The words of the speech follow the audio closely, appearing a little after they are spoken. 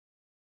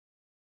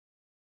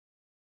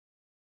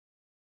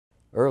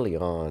Early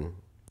on,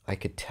 I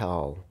could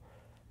tell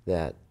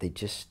that they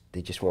just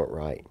weren't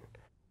right.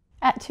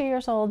 At 2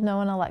 years old,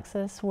 Noah and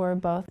Alexis were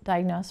both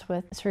diagnosed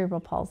with cerebral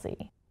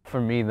palsy. For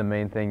me, the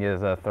main thing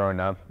is throwing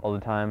up all the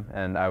time,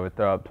 and I would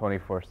throw up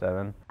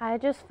 24/7. I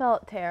just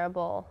felt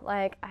terrible.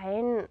 Like, I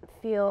didn't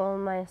feel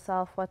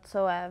myself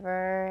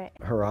whatsoever.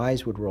 Her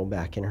eyes would roll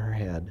back in her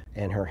head,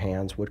 and her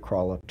hands would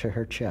crawl up to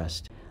her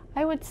chest.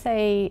 I would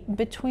say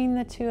between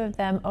the two of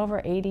them,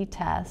 over 80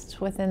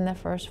 tests within the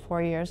first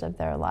 4 years of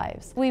their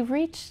lives. We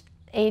reached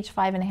age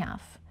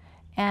 5.5,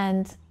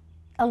 and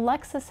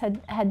Alexis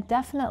had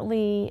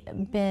definitely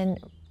been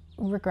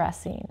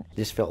regressing.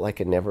 This felt like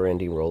a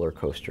never-ending roller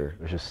coaster.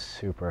 It was just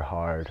super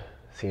hard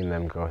seeing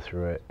them go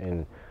through it,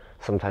 and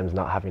sometimes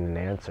not having an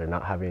answer,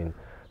 not having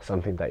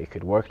something that you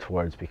could work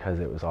towards because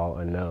it was all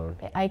unknown.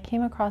 I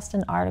came across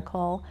an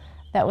article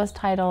that was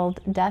titled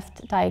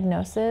 "Deft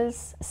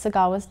Diagnosis: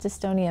 Sagawa's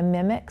Dystonia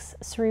Mimics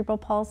Cerebral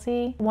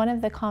Palsy." One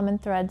of the common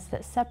threads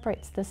that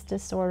separates this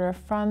disorder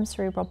from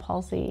cerebral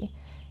palsy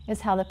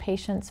is how the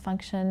patients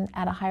function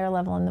at a higher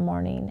level in the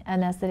morning,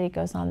 and as the day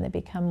goes on, they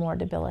become more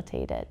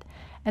debilitated.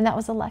 And that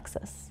was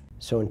Alexis.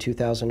 So in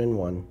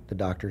 2001, the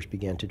doctors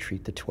began to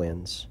treat the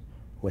twins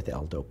with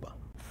L-Dopa.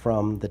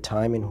 From the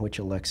time in which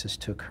Alexis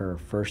took her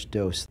first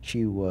dose,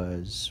 she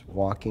was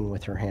walking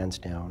with her hands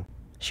down.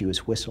 She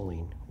was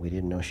whistling. We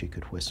didn't know she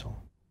could whistle.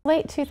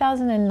 Late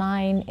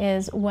 2009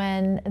 is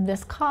when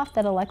this cough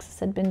that Alexis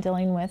had been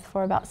dealing with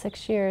for about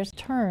 6 years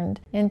turned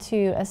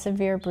into a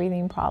severe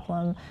breathing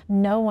problem.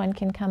 No one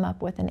can come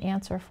up with an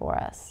answer for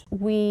us.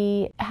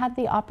 We had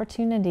the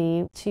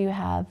opportunity to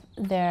have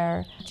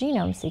their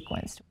genome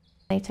sequenced.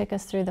 They took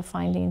us through the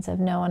findings of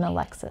Noah and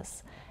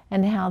Alexis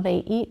and how they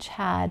each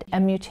had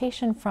a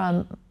mutation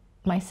from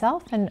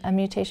myself and a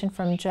mutation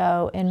from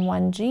Joe in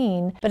one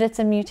gene, but it's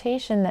a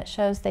mutation that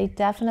shows they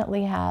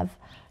definitely have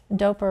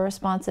Dopa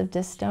responsive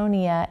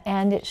dystonia,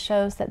 and it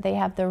shows that they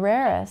have the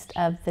rarest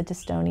of the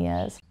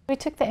dystonias. We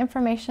took the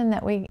information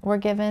that we were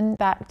given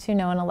back to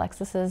Noah and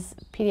Alexis's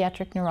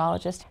pediatric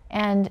neurologist,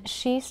 and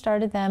she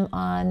started them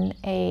on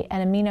an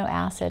amino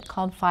acid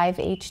called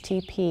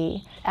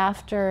 5-HTP.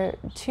 After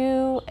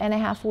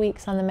 2.5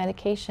 weeks on the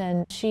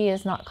medication, she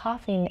is not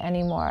coughing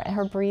anymore.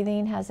 Her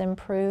breathing has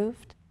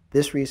improved.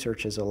 This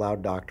research has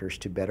allowed doctors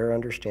to better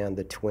understand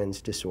the twins'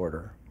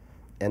 disorder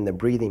and the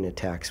breathing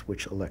attacks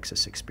which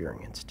Alexis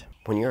experienced.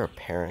 When you're a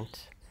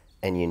parent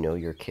and you know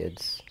your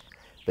kids,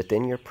 but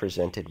then you're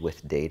presented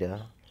with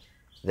data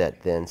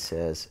that then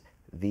says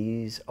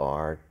these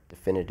are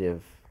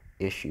definitive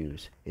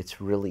issues, it's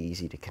really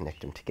easy to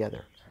connect them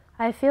together.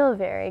 I feel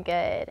very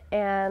good,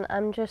 and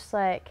I'm just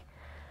like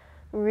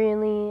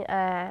really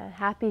a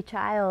happy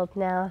child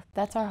now.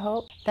 That's our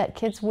hope, that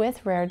kids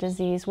with rare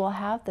disease will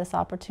have this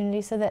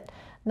opportunity so that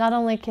not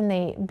only can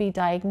they be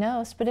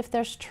diagnosed, but if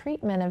there's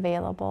treatment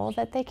available,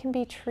 that they can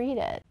be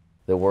treated.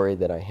 The worry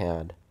that I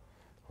had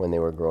when they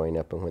were growing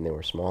up and when they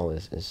were small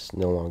is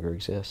no longer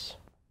exists.